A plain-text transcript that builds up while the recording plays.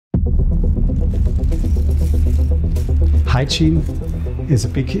Hygiene is a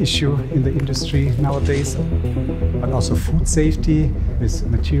big issue in the industry nowadays, but also food safety with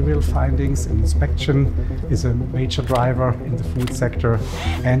material findings and inspection is a major driver in the food sector,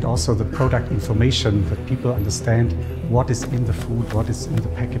 and also the product information, that people understand what is in the food, what is in the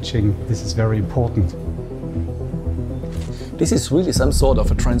packaging. This is very important. This is really some sort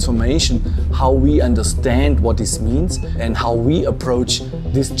of a transformation, how we understand what this means and how we approach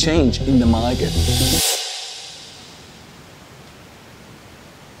this change in the market.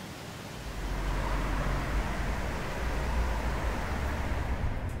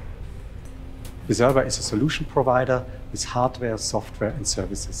 Bizerba is a solution provider with hardware, software and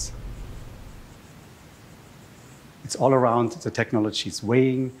services. It's all around the technologies: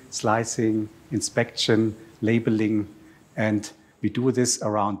 weighing, slicing, inspection, labeling, and we do this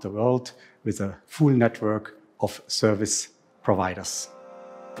around the world with a full network of service providers.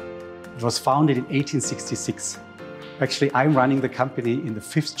 It was founded in 1866. Actually, I'm running the company in the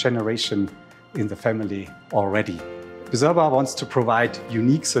 5th generation in the family already. Bizerba wants to provide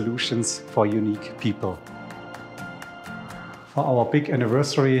unique solutions for unique people. For our big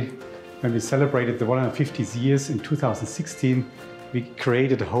anniversary, when we celebrated the 150th years in 2016, we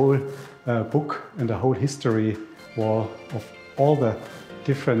created a whole book and a whole history wall of all the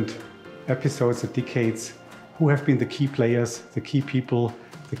different episodes and decades, who have been the key players, the key people,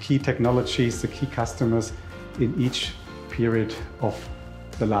 the key technologies, the key customers in each period of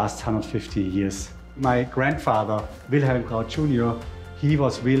the last 150 years. My grandfather, Wilhelm Kraut Jr., he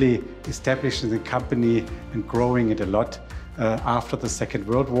was really establishing the company and growing it a lot. After the Second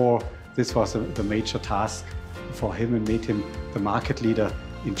World War, this was the major task for him and made him the market leader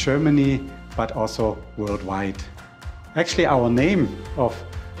in Germany, but also worldwide. Actually, our name of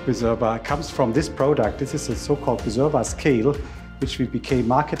Bizerba comes from this product. This is a so-called Bizerba scale, which we became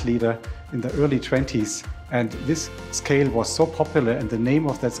market leader in the early 20s. And this scale was so popular and the name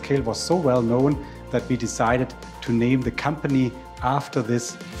of that scale was so well known that we decided to name the company after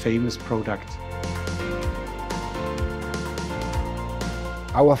this famous product.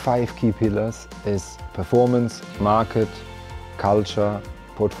 Our 5 key pillars is performance, market, culture,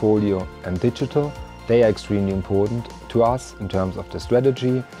 portfolio and digital. They are extremely important to us in terms of the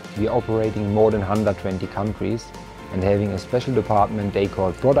strategy. We are operating in more than 120 countries and having a special department they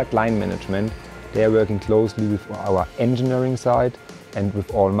call product line management. They are working closely with our engineering side and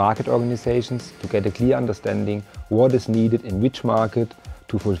with all market organizations to get a clear understanding what is needed in which market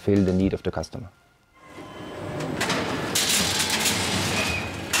to fulfill the need of the customer.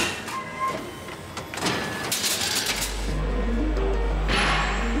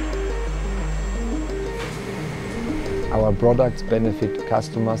 Our products benefit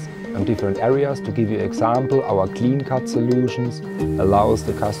customers in different areas. To give you an example, our clean cut solutions allows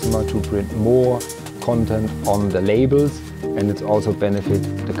the customer to print more content on the labels, and it also benefits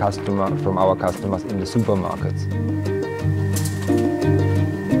the customer from our customers in the supermarkets.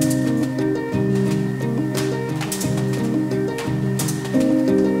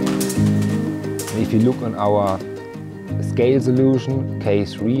 If you look on our scale solution,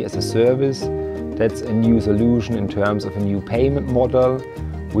 K3 as a service, that's a new solution in terms of a new payment model,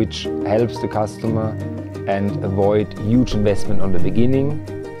 which helps the customer and avoid huge investment on the beginning.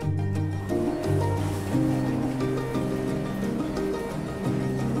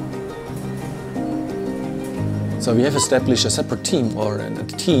 So we have established a separate team, or a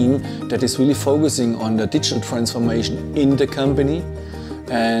team that is really focusing on the digital transformation in the company.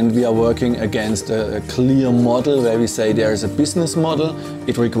 And we are working against a clear model where we say there is a business model.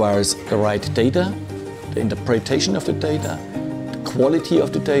 It requires the right data, the interpretation of the data, the quality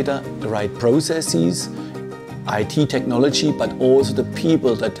of the data, the right processes, IT technology, but also the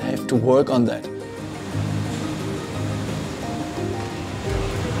people that have to work on that.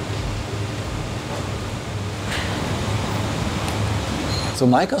 So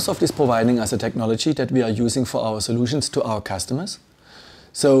Microsoft is providing us a technology that we are using for our solutions to our customers.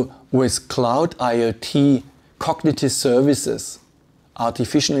 So with cloud IoT, cognitive services,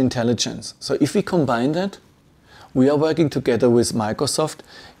 artificial intelligence. So if we combine that, we are working together with Microsoft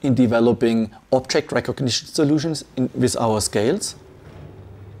in developing object recognition solutions with our scales.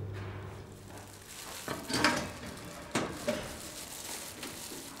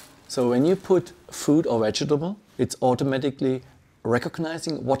 So when you put food or vegetable, it's automatically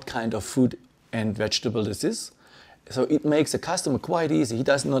recognizing what kind of food and vegetable this is. So it makes the customer quite easy. He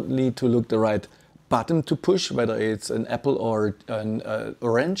does not need to look the right button to push, whether it's an apple or an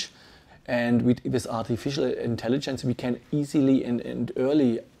orange. And with artificial intelligence, we can easily and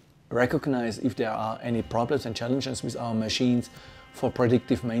early recognize if there are any problems and challenges with our machines for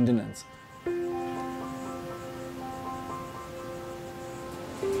predictive maintenance.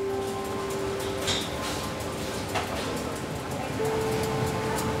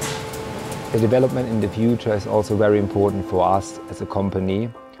 The development in the future is also very important for us as a company.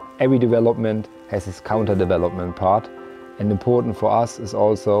 Every development has its counter-development part, and important for us is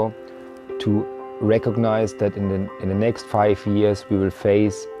also to recognize that in the next 5 years we will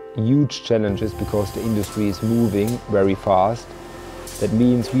face huge challenges because the industry is moving very fast. That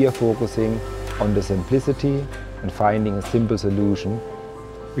means we are focusing on the simplicity and finding a simple solution.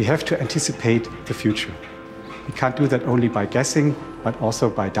 We have to anticipate the future. We can't do that only by guessing, but also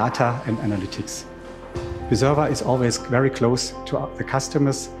by data and analytics. Bizerba is always very close to the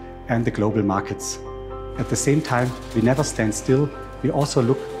customers and the global markets. At the same time, we never stand still. We also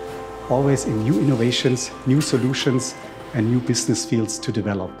look always in new innovations, new solutions, and new business fields to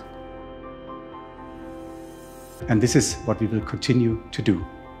develop. And this is what we will continue to do.